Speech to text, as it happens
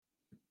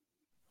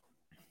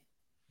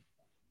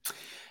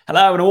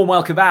Hello and a warm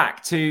welcome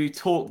back to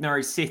Talk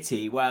Norwich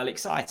City. Well,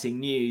 exciting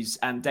news.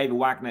 David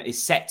Wagner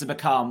is set to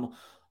become,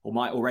 or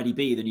might already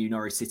be, the new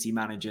Norwich City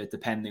manager,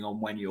 depending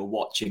on when you're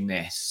watching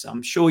this.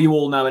 I'm sure you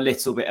all know a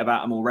little bit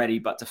about him already,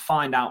 but to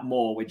find out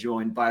more, we're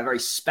joined by a very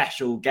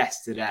special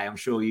guest today. I'm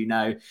sure you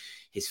know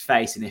his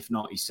face, and if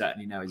not, you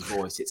certainly know his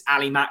voice. It's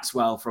Ali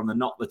Maxwell from the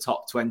Not the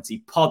Top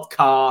 20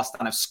 podcast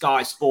and of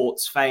Sky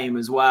Sports fame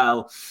as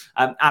well.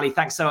 Ali,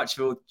 thanks so much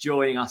for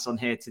joining us on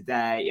here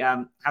today.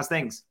 How's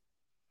things?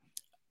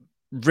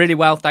 Really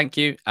well, thank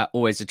you.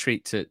 Always a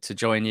treat to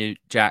join you,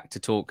 Jack, to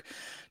talk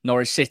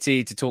Norwich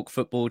City, to talk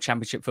football,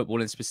 Championship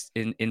football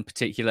in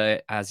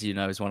particular, as you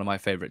know, is one of my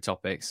favourite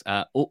topics.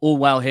 All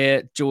well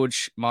here.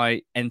 George,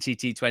 my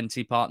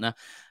NTT20 partner,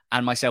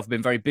 and myself have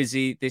been very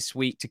busy this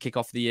week to kick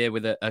off the year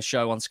with a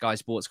show on Sky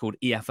Sports called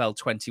EFL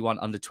 21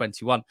 Under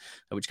 21,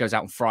 which goes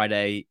out on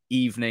Friday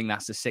evening.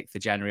 That's the 6th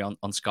of January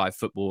on Sky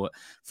Football.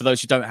 For those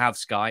who don't have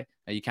Sky,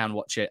 you can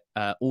watch it,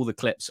 all the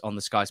clips on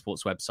the Sky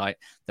Sports website.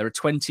 There are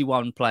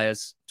 21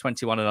 players,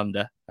 21 and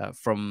under,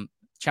 from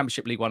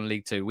Championship League 1 and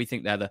League 2. We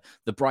think they're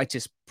the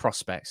brightest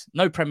prospects.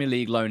 No Premier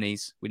League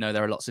loanees. We know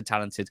there are lots of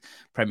talented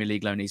Premier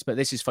League loanees, but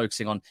this is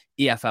focusing on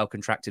EFL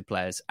contracted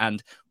players.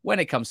 And when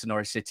it comes to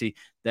Norwich City,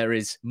 there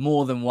is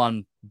more than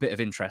one bit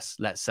of interest,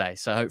 let's say.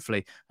 So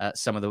hopefully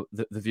some of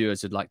the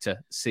viewers would like to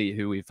see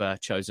who we've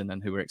chosen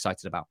and who we're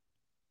excited about.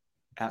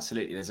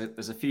 Absolutely.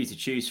 There's a few to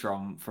choose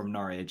from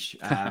Norwich.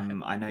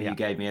 I know you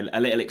gave me a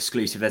little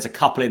exclusive. There's a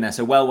couple in there,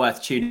 so well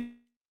worth tuning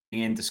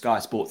into Sky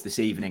Sports this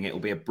evening. It will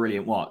be a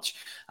brilliant watch.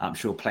 I'm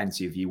sure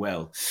plenty of you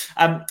will.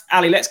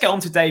 Ali, let's get on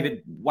to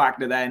David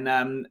Wagner then.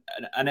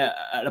 An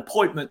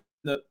appointment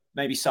that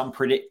maybe some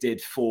predicted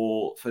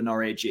for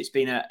Norwich. It's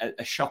been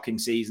a shocking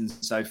season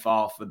so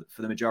far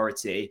for the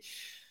majority.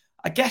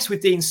 I guess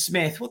with Dean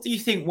Smith, what do you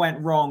think went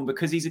wrong?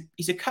 Because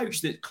he's a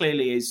coach that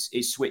clearly is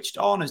switched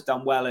on, has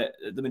done well at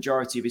the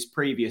majority of his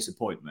previous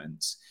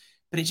appointments,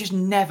 but it just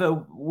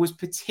never was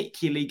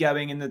particularly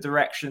going in the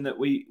direction that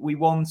we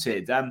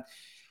wanted.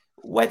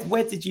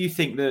 Where did you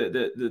think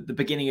the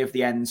beginning of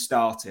the end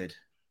started?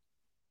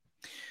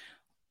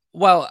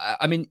 Well,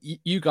 I mean,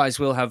 you guys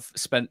will have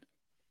spent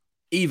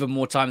even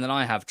more time than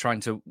I have trying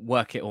to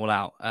work it all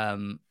out.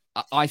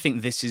 I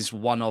think this is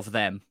one of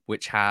them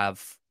which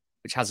has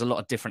a lot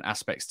of different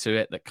aspects to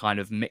it that kind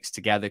of mixed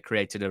together,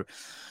 created a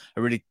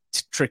really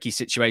tricky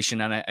situation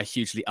and a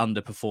hugely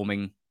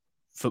underperforming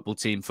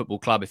football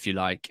club, if you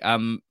like.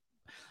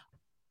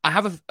 I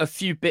have a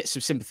few bits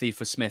of sympathy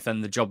for Smith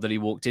and the job that he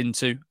walked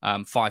into.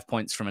 5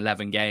 points from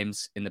 11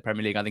 games in the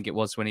Premier League, I think it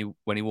was when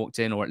he walked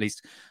in, or at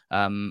least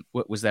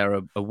was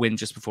there a win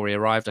just before he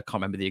arrived? I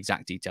can't remember the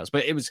exact details,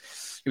 but it was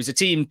a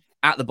team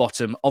at the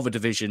bottom of a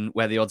division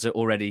where the odds are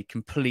already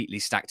completely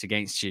stacked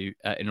against you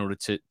in order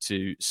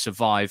to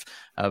survive,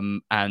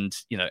 and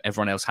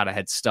everyone else had a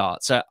head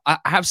start. So I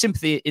have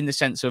sympathy in the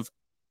sense of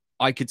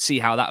I could see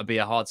how that would be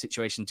a hard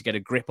situation to get a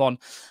grip on,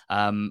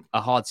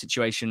 a hard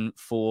situation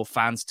for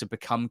fans to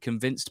become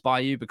convinced by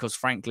you, because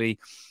frankly,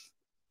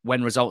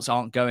 when results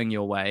aren't going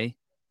your way,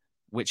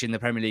 which in the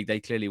Premier League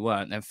they clearly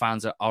weren't, then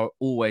fans are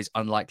always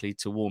unlikely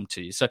to warm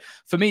to you. So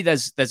for me,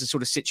 there's a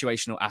sort of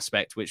situational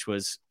aspect, which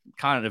was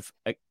kind of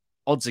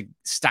odds are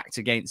stacked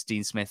against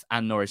Dean Smith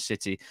and Norwich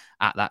City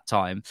at that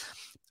time.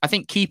 I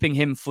think keeping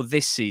him for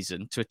this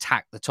season to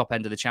attack the top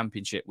end of the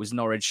Championship was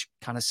Norwich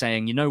kind of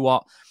saying, you know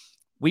what?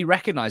 We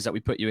recognize that we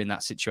put you in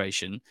that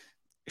situation.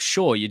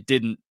 Sure, you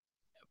didn't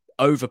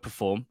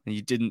overperform and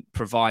you didn't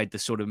provide the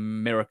sort of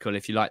miracle,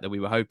 if you like, that we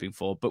were hoping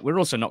for. But we're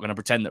also not going to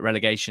pretend that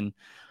relegation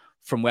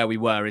from where we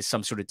were is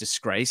some sort of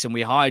disgrace. And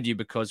we hired you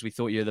because we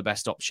thought you were the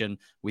best option.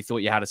 We thought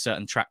you had a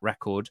certain track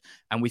record,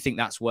 and we think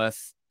that's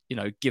worth,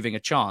 giving a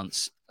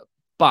chance.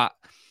 But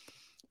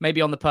maybe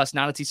on the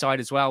personality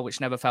side as well,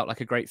 which never felt like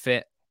a great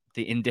fit.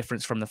 The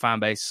indifference from the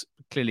fan base,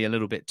 clearly a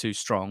little bit too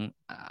strong.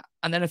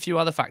 And then a few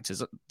other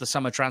factors. The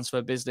summer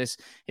transfer business,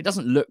 it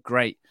doesn't look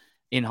great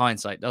in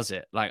hindsight, does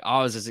it? Like,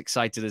 I was as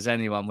excited as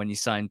anyone when you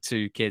signed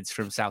two kids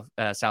from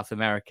South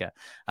America.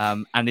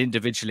 And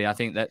individually, I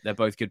think that they're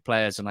both good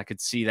players, and I could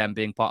see them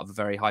being part of a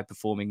very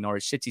high-performing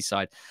Norwich City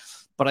side.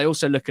 But I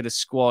also look at a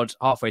squad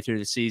halfway through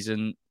the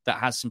season that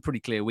has some pretty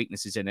clear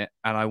weaknesses in it.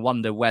 And I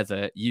wonder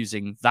whether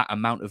using that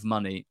amount of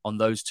money on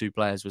those two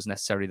players was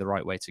necessarily the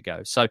right way to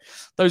go. So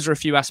those are a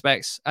few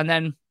aspects. And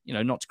then,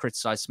 not to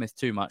criticize Smith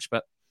too much,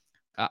 but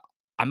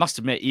I must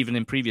admit, even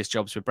in previous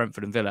jobs with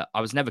Brentford and Villa,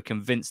 I was never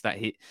convinced that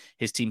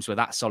his teams were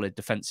that solid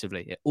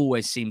defensively. It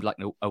always seemed like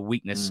a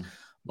weakness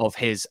of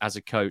his as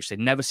a coach. They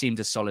never seemed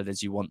as solid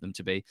as you want them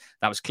to be.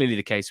 That was clearly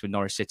the case with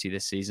Norwich City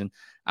this season.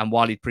 And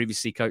while he'd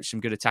previously coached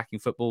some good attacking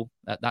football,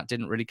 that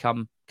didn't really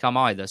come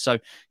either. So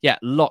yeah,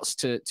 lots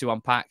to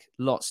unpack,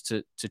 lots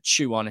to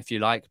chew on, if you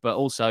like, but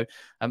also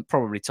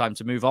probably time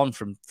to move on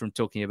from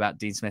talking about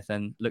Dean Smith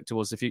and look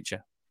towards the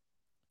future.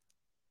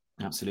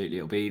 Absolutely.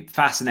 It'll be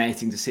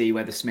fascinating to see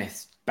whether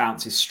Smith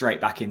bounces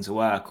straight back into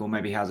work or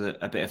maybe has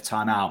a bit of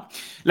time out.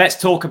 Let's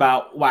talk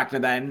about Wagner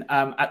then.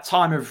 At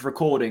time of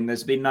recording,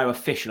 there's been no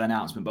official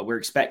announcement, but we're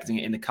expecting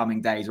it in the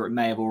coming days, or it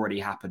may have already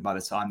happened by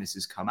the time this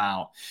has come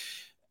out.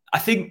 I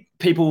think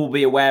people will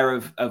be aware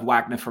of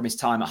Wagner from his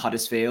time at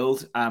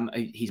Huddersfield.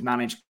 He's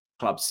managed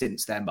clubs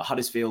since then, but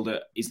Huddersfield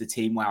is the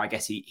team where I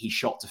guess he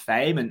shot to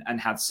fame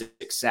and had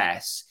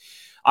success.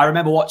 I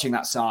remember watching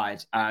that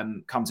side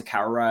come to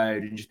Carrow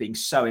Road and just being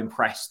so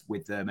impressed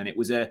with them. And it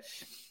was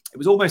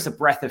almost a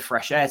breath of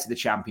fresh air to the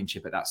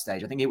Championship at that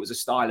stage. I think it was a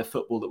style of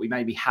football that we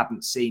maybe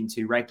hadn't seen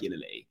too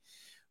regularly.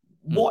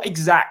 What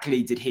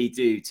exactly did he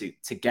do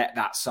to get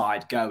that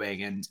side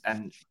going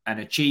and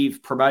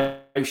achieve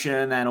promotion,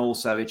 and then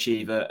also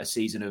achieve a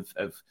season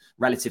of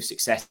relative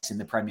success in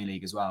the Premier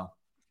League as well?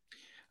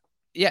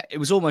 Yeah, it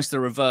was almost the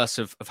reverse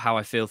of how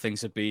I feel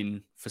things have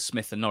been for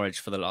Smith and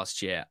Norwich for the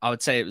last year. I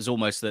would say it was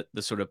almost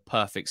the sort of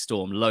perfect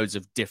storm, loads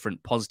of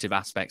different positive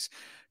aspects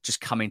just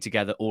coming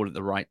together all at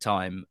the right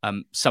time.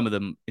 Some of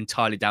them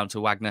entirely down to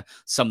Wagner,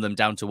 some of them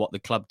down to what the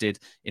club did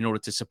in order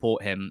to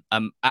support him.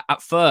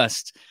 At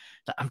first,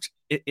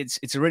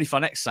 it's a really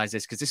fun exercise,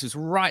 this, because this was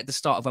right at the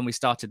start of when we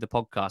started the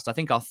podcast. I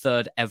think our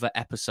third ever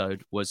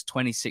episode was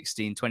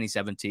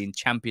 2016-2017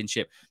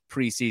 Championship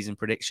pre-season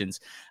predictions.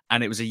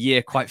 And it was a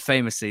year, quite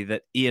famously,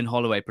 that Ian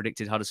Holloway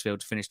predicted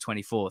Huddersfield to finish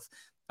 24th.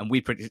 And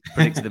we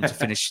predicted them to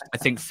finish, I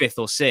think, 5th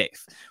or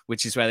 6th,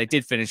 which is where they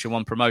did finish and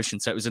won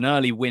promotion. So it was an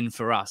early win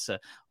for us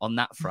on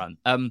that front.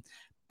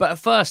 But at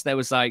first, there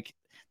was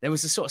the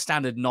sort of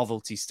standard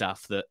novelty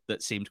stuff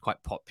that seemed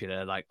quite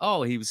popular. Like,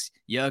 oh, he was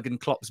Jurgen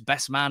Klopp's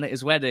best man at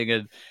his wedding.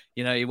 And,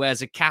 you know, he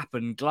wears a cap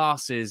and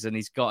glasses and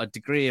he's got a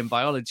degree in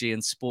biology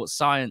and sports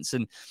science.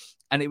 And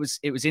it was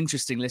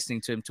interesting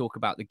listening to him talk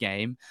about the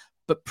game.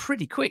 But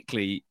pretty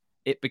quickly,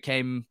 it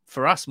became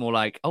for us more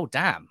like, oh,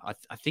 damn,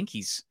 I think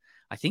he's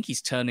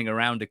turning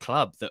around a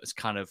club that was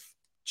kind of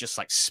just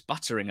like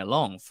sputtering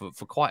along for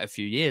quite a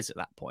few years at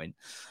that point.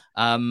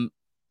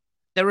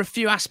 There are a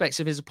few aspects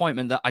of his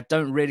appointment that I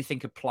don't really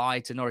think apply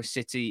to Norwich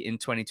City in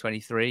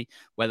 2023.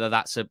 Whether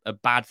that's a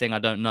bad thing, I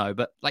don't know.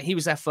 But like, he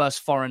was their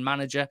first foreign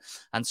manager.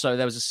 And so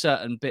there was a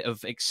certain bit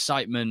of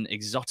excitement,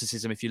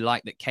 exoticism, if you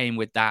like, that came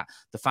with that.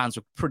 The fans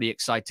were pretty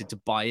excited to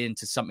buy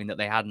into something that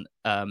they hadn't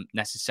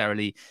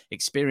necessarily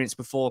experienced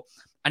before.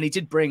 And he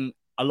did bring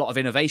a lot of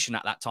innovation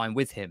at that time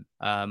with him,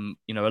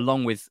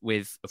 along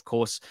with, of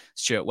course,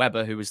 Stuart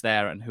Webber, who was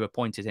there and who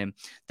appointed him.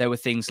 There were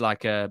things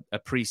like a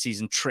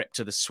pre-season trip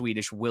to the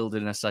Swedish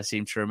wilderness, I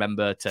seem to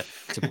remember, to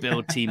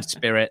build team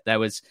spirit. There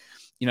was,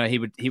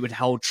 he would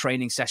hold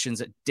training sessions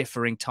at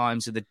differing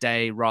times of the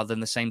day rather than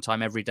the same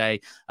time every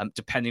day,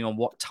 depending on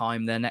what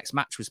time their next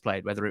match was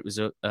played, whether it was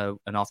an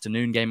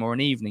afternoon game or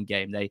an evening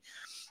game.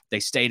 They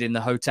stayed in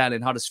the hotel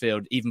in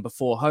Huddersfield even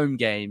before home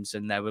games,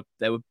 and there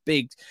were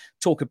big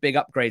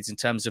upgrades in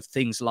terms of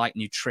things like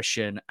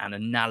nutrition and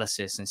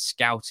analysis and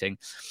scouting.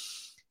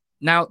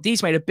 Now,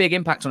 these made a big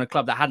impact on a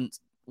club that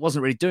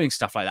wasn't really doing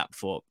stuff like that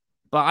before,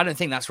 but I don't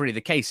think that's really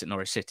the case at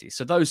Norwich City.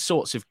 So those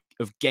sorts of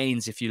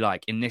gains, if you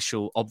like,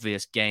 initial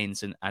obvious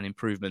gains and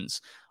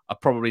improvements, are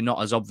probably not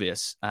as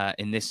obvious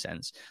in this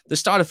sense. The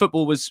style of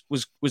football was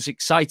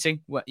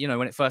exciting,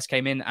 when it first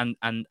came in,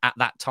 and at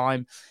that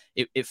time,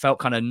 it felt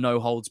kind of no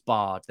holds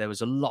barred. There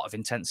was a lot of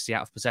intensity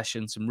out of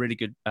possession, some really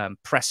good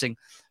pressing,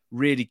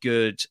 really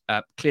good,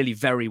 clearly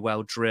very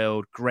well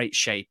drilled, great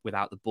shape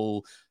without the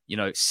ball,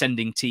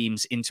 sending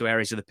teams into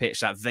areas of the pitch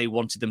that they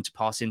wanted them to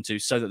pass into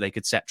so that they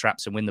could set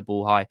traps and win the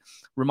ball high.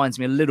 Reminds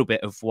me a little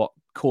bit of what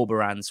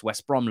Corberan's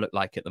West Brom look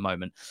like at the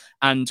moment.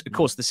 And of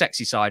course, the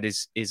sexy side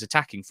is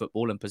attacking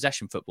football and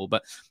possession football,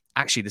 but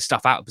actually the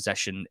stuff out of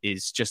possession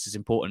is just as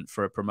important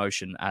for a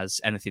promotion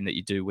as anything that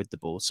you do with the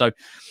ball. So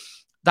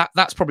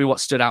that's probably what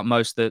stood out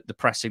most, the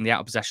pressing, the out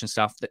of possession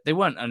stuff. They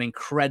weren't an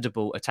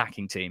incredible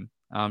attacking team.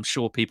 I'm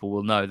sure people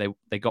will know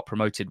they got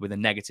promoted with a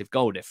negative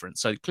goal difference.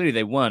 So clearly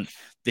they weren't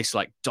this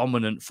like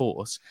dominant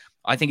force.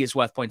 I think it's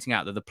worth pointing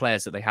out that the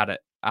players that they had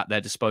at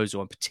their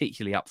disposal, and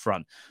particularly up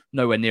front,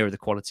 nowhere near the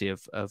quality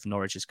of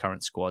Norwich's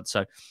current squad.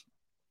 So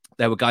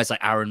there were guys like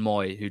Aaron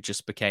Moy who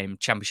just became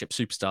championship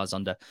superstars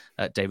under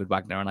David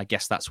Wagner, and I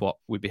guess that's what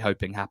we'd be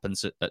hoping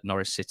happens at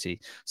Norwich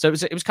City. So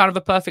it was kind of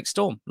a perfect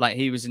storm. Like,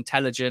 he was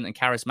intelligent and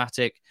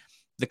charismatic.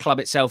 The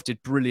club itself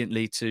did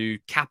brilliantly to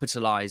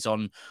capitalize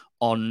on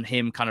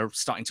him kind of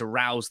starting to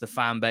rouse the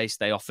fan base.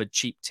 They offered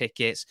cheap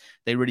tickets.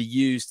 They really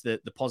used the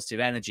positive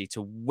energy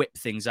to whip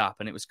things up,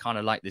 and it was kind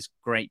of like this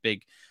great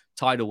big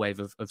tidal wave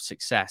of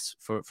success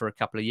for a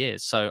couple of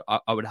years. So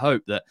I would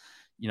hope that,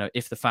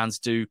 if the fans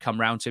do come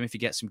round to him, if you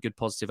get some good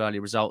positive early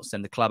results,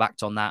 then the club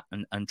act on that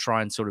and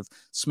try and sort of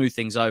smooth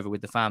things over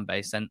with the fan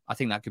base. Then I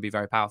think that could be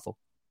very powerful.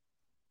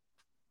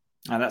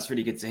 Oh, that's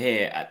really good to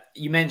hear.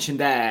 You mentioned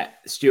there,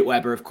 Stuart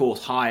Webber, of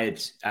course,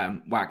 hired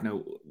Wagner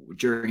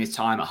during his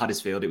time at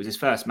Huddersfield. It was his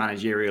first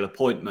managerial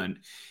appointment.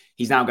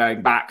 He's now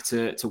going back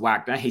to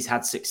Wagner. He's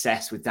had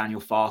success with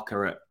Daniel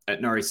Farke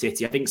at Norwich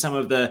City. I think some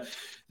of the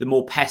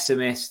more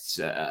pessimists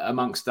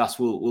amongst us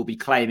will be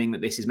claiming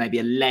that this is maybe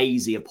a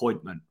lazy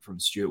appointment from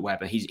Stuart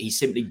Webber. He's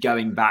simply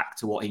going back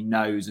to what he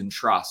knows and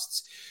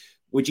trusts.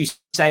 Would you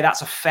say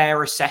that's a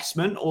fair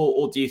assessment,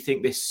 or do you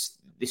think this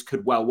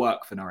could well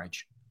work for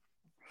Norwich?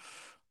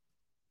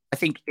 I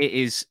think it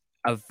is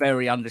a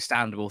very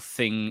understandable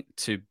thing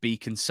to be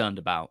concerned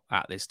about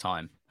at this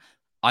time.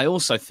 I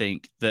also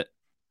think that,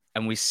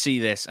 and we see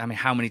this, I mean,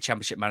 how many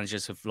Championship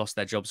managers have lost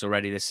their jobs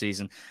already this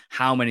season?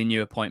 How many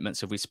new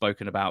appointments have we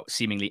spoken about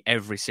seemingly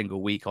every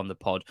single week on the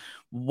pod?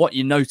 What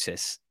you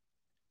notice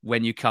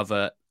when you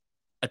cover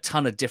a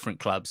ton of different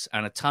clubs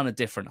and a ton of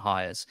different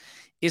hires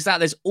is that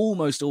there's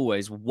almost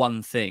always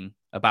one thing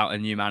about a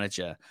new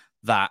manager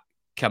that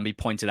can be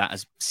pointed at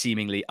as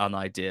seemingly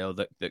unideal,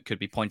 that could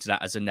be pointed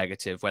at as a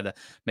negative, whether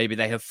maybe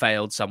they have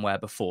failed somewhere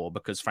before,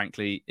 because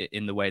frankly,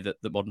 in the way that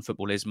the modern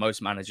football is,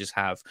 most managers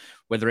have,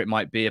 whether it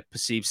might be a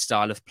perceived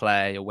style of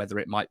play or whether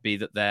it might be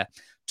that they're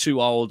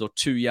too old or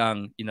too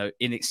young,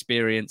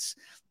 inexperienced,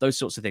 those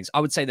sorts of things. I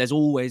would say there's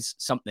always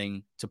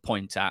something to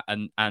point at.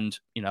 And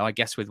I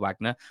guess with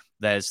Wagner,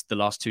 there's the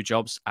last two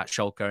jobs at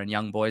Schalke and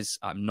Young Boys.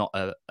 I'm not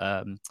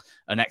an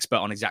expert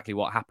on exactly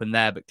what happened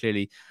there, but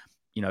clearly,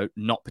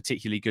 not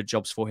particularly good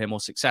jobs for him or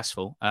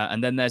successful.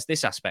 And then there's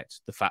this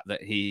aspect, the fact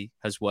that he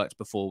has worked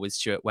before with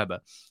Stuart Webber.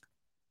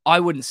 I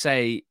wouldn't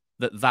say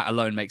that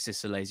alone makes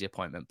this a lazy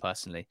appointment,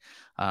 personally.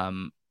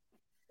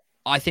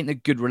 I think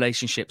that good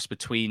relationships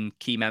between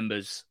key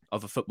members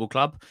of a football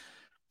club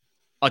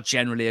are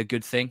generally a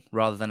good thing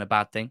rather than a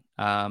bad thing.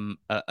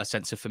 A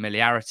sense of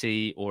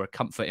familiarity or a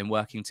comfort in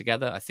working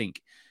together, I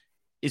think,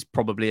 is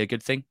probably a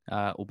good thing,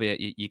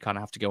 albeit you kind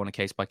of have to go on a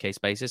case-by-case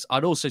basis.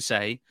 I'd also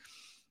say,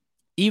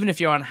 even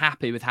if you're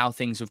unhappy with how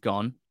things have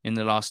gone in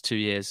the last 2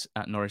 years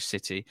at Norwich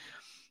City,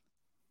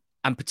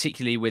 and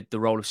particularly with the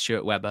role of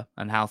Stuart Webber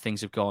and how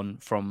things have gone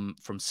from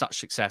such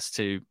success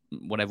to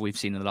whatever we've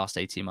seen in the last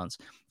 18 months,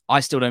 I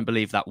still don't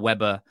believe that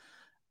Webber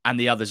and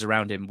the others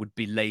around him would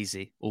be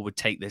lazy or would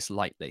take this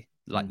lightly.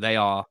 Like, they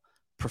are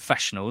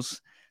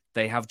professionals.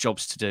 They have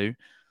jobs to do.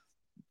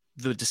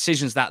 The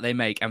decisions that they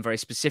make, and very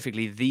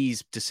specifically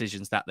these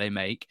decisions that they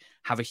make,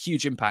 have a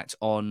huge impact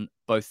on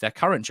both their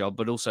current job,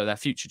 but also their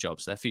future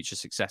jobs, their future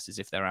successes,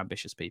 if they're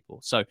ambitious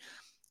people. So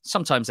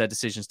sometimes their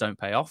decisions don't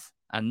pay off,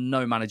 and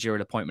no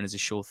managerial appointment is a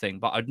sure thing.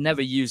 But I'd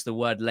never use the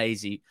word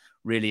lazy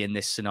really in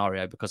this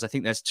scenario, because I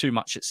think there's too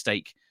much at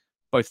stake,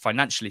 both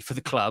financially for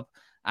the club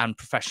and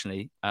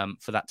professionally,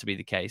 for that to be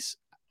the case.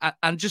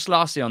 And just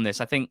lastly on this,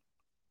 I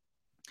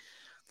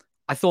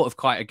thought of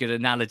quite a good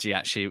analogy,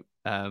 actually,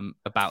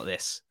 about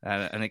this.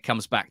 And it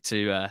comes back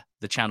to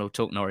the channel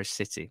Talk Norwich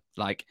City.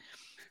 Like,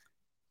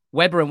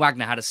 Webber and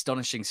Wagner had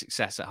astonishing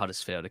success at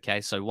Huddersfield,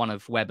 okay? So one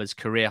of Webber's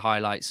career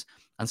highlights,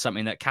 and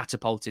something that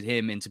catapulted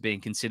him into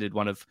being considered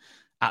one of,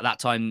 at that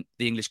time,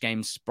 the English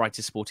game's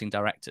brightest sporting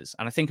directors.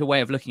 And I think a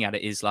way of looking at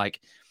it is like,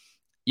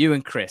 you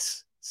and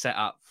Chris set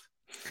up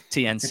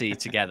TNC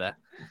together.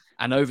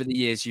 And over the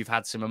years, you've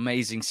had some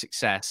amazing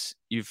success.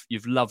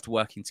 You've loved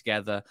working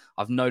together.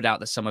 I've no doubt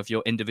that some of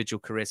your individual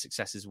career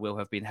successes will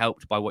have been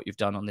helped by what you've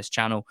done on this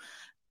channel.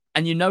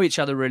 And you know each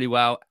other really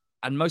well.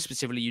 And most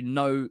specifically,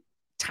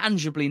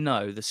 tangibly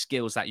know the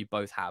skills that you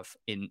both have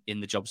in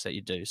the jobs that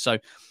you do. So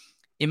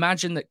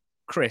imagine that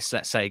Chris,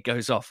 let's say,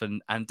 goes off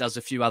and does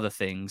a few other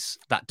things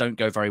that don't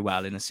go very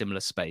well in a similar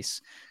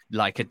space,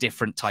 like a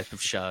different type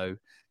of show,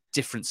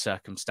 different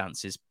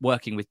circumstances,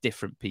 working with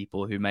different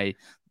people who may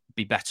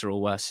be better or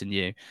worse than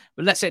you.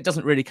 But let's say it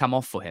doesn't really come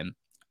off for him.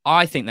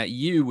 I think that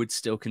you would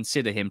still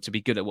consider him to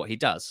be good at what he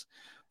does,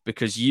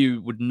 because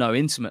you would know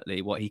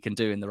intimately what he can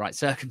do in the right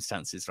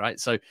circumstances, right?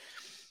 So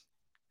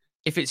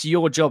if it's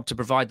your job to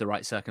provide the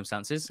right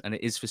circumstances, and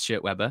it is for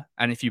Stuart Webber,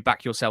 and if you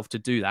back yourself to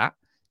do that,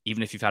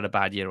 even if you've had a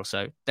bad year or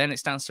so, then it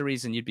stands to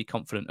reason you'd be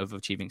confident of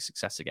achieving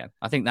success again.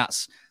 I think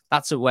that's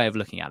a way of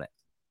looking at it.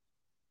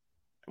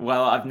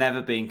 Well, I've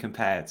never been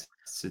compared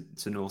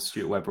to North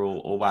Stuart Webber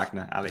or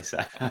Wagner, Alice.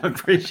 I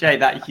appreciate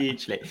that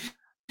hugely.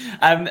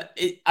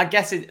 I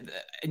guess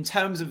in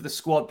terms of the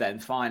squad then,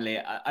 finally,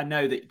 I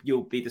know that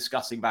you'll be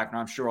discussing Wagner,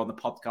 I'm sure, on the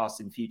podcast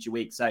in future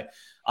weeks. So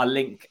I'll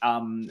link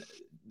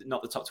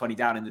not the top 20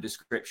 down in the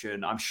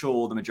description. I'm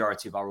sure the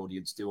majority of our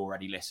audience do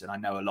already listen. I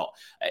know a lot.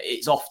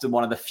 It's often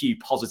one of the few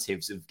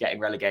positives of getting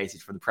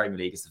relegated from the Premier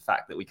League is the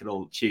fact that we can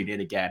all tune in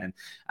again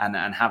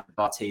and have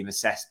our team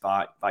assessed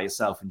by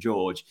yourself and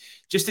George.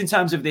 Just in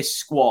terms of this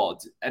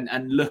squad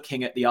and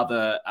looking at the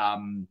other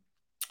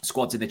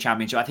squads in the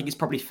Championship, I think it's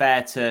probably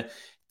fair to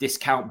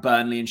discount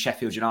Burnley and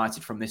Sheffield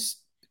United from this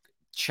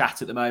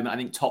chat at the moment. I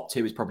think top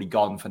two is probably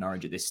gone for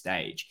Norwich at this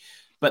stage.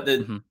 But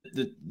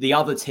the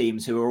other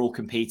teams who are all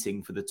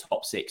competing for the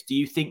top six, do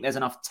you think there's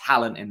enough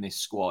talent in this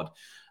squad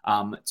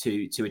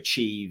to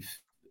achieve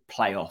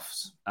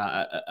playoffs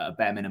at a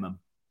bare minimum?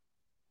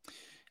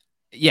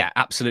 Yeah,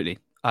 absolutely.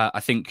 I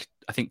think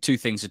two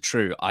things are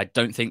true. I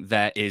don't think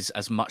there is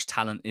as much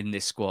talent in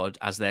this squad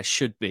as there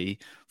should be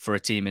for a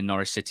team in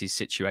Norwich City's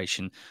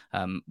situation,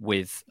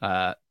 with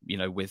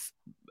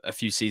a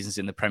few seasons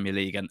in the Premier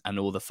League and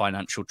all the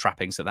financial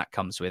trappings that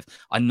comes with.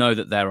 I know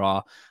that there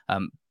are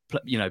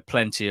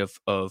plenty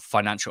of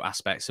financial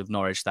aspects of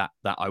Norwich that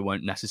I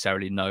won't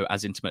necessarily know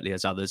as intimately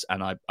as others,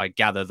 and I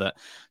gather that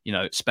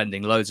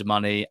spending loads of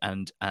money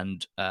and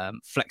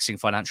flexing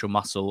financial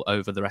muscle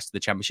over the rest of the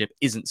Championship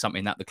isn't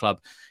something that the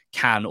club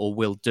can or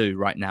will do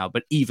right now.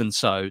 But even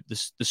so,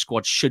 the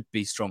squad should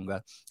be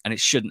stronger, and it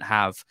shouldn't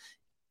have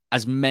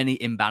as many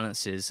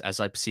imbalances as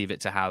I perceive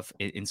it to have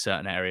in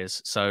certain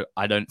areas. So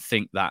I don't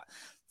think that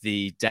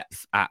the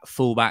depth at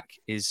fullback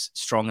is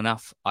strong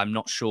enough. I'm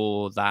not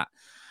sure that.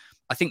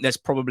 I think there's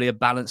probably a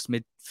balanced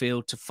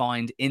midfield to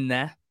find in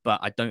there, but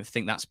I don't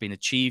think that's been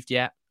achieved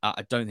yet.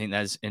 I don't think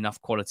there's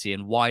enough quality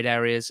in wide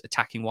areas,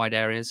 attacking wide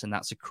areas, and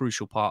that's a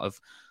crucial part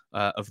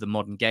of the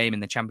modern game in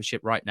the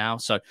Championship right now.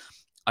 So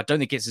I don't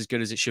think it's as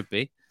good as it should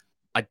be.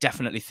 I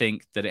definitely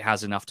think that it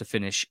has enough to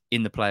finish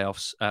in the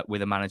playoffs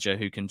with a manager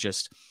who can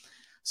just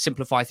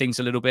simplify things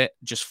a little bit,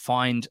 just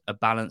find a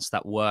balance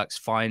that works,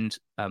 find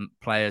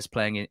players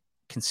playing it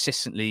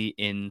consistently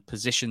in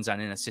positions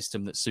and in a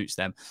system that suits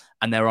them.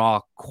 And there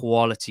are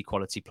quality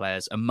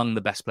players, among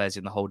the best players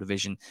in the whole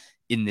division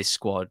in this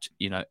squad.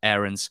 You know,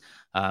 Aarons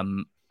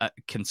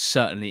can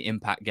certainly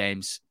impact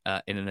games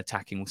in an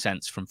attacking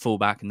sense from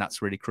fullback, and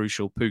that's really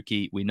crucial.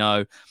 Pukki, we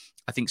know.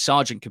 I think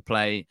Sargent could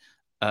play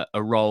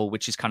a role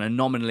which is kind of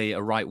nominally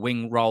a right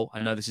wing role.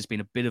 I know this has been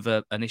a bit of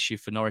an issue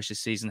for Norwich this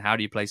season. How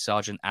do you play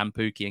Sargent and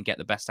Pukki and get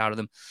the best out of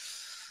them?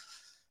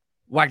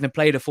 Wagner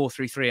played a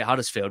 4-3-3 at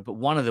Huddersfield, but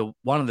one of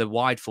the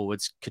wide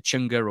forwards,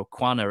 Kachunga or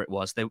Kwana, it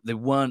was, they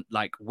weren't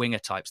like winger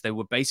types. They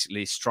were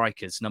basically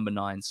strikers, number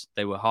 9s.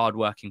 They were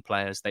hardworking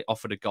players. They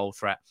offered a goal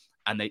threat,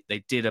 and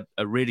they did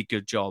a really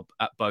good job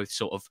at both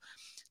sort of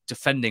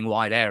defending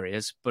wide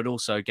areas, but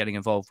also getting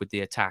involved with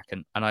the attack.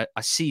 And I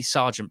see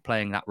Sargent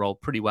playing that role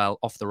pretty well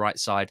off the right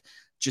side,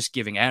 just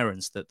giving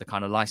Aarons the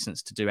kind of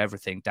license to do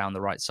everything down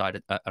the right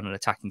side on an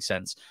attacking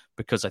sense,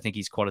 because I think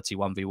he's quality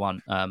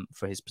 1v1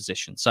 for his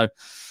position. So,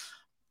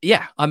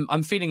 yeah,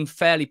 I'm feeling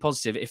fairly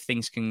positive if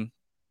things can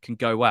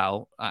go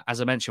well. As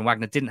I mentioned,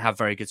 Wagner didn't have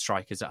very good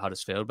strikers at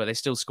Huddersfield, but they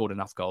still scored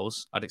enough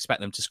goals. I'd expect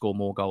them to score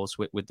more goals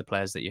with the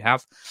players that you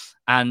have.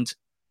 And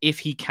if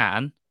he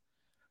can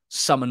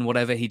summon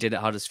whatever he did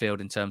at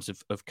Huddersfield in terms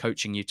of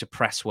coaching you to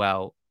press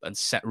well and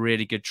set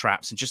really good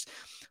traps and just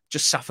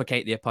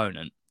suffocate the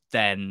opponent,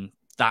 then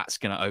that's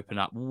going to open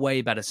up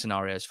way better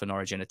scenarios for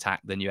Norwich in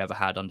attack than you ever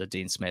had under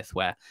Dean Smith,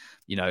 where,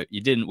 you know,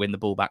 you didn't win the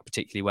ball back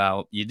particularly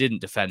well, you didn't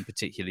defend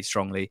particularly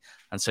strongly,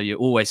 and so you're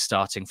always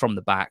starting from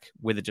the back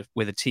with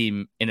a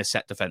team in a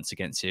set defense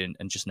against you,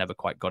 and just never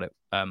quite got it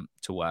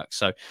to work.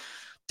 So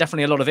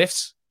definitely a lot of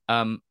ifs,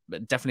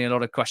 definitely a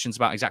lot of questions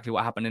about exactly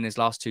what happened in his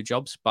last 2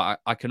 jobs. But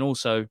I can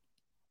also,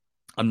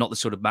 I'm not the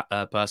sort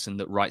of person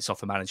that writes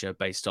off a manager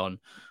based on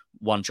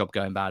 1 job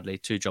going badly,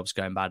 2 jobs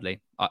going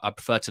badly. I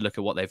prefer to look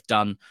at what they've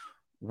done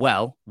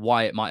well,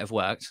 why it might have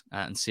worked,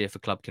 and see if a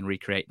club can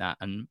recreate that.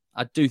 And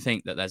I do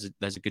think that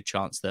there's a good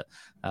chance that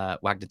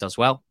Wagner does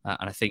well,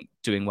 and I think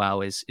doing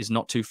well is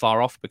not too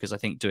far off, because I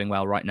think doing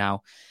well right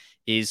now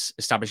is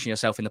establishing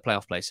yourself in the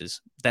playoff places.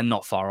 They're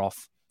not far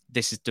off.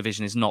 This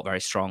division is not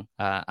very strong,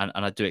 and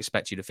I do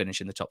expect you to finish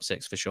in the top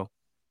 6 for sure.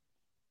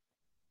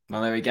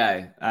 Well, there we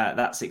go.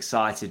 That's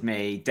excited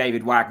me.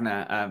 David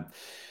Wagner,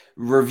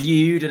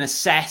 reviewed and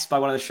assessed by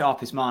one of the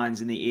sharpest minds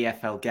in the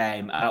EFL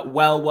game.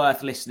 Well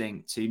worth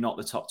listening to Not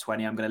the Top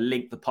 20. I'm going to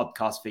link the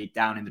podcast feed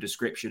down in the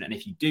description. And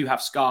if you do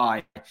have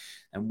Sky,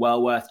 then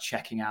well worth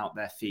checking out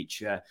their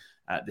feature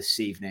this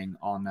evening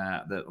on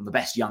the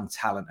best young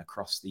talent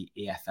across the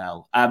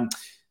EFL.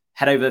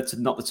 Head over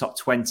to Not the Top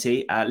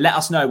 20. Let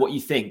us know what you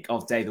think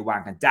of David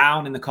Wagner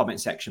down in the comment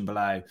section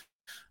below.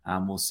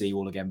 We'll see you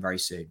all again very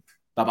soon.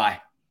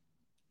 Bye-bye.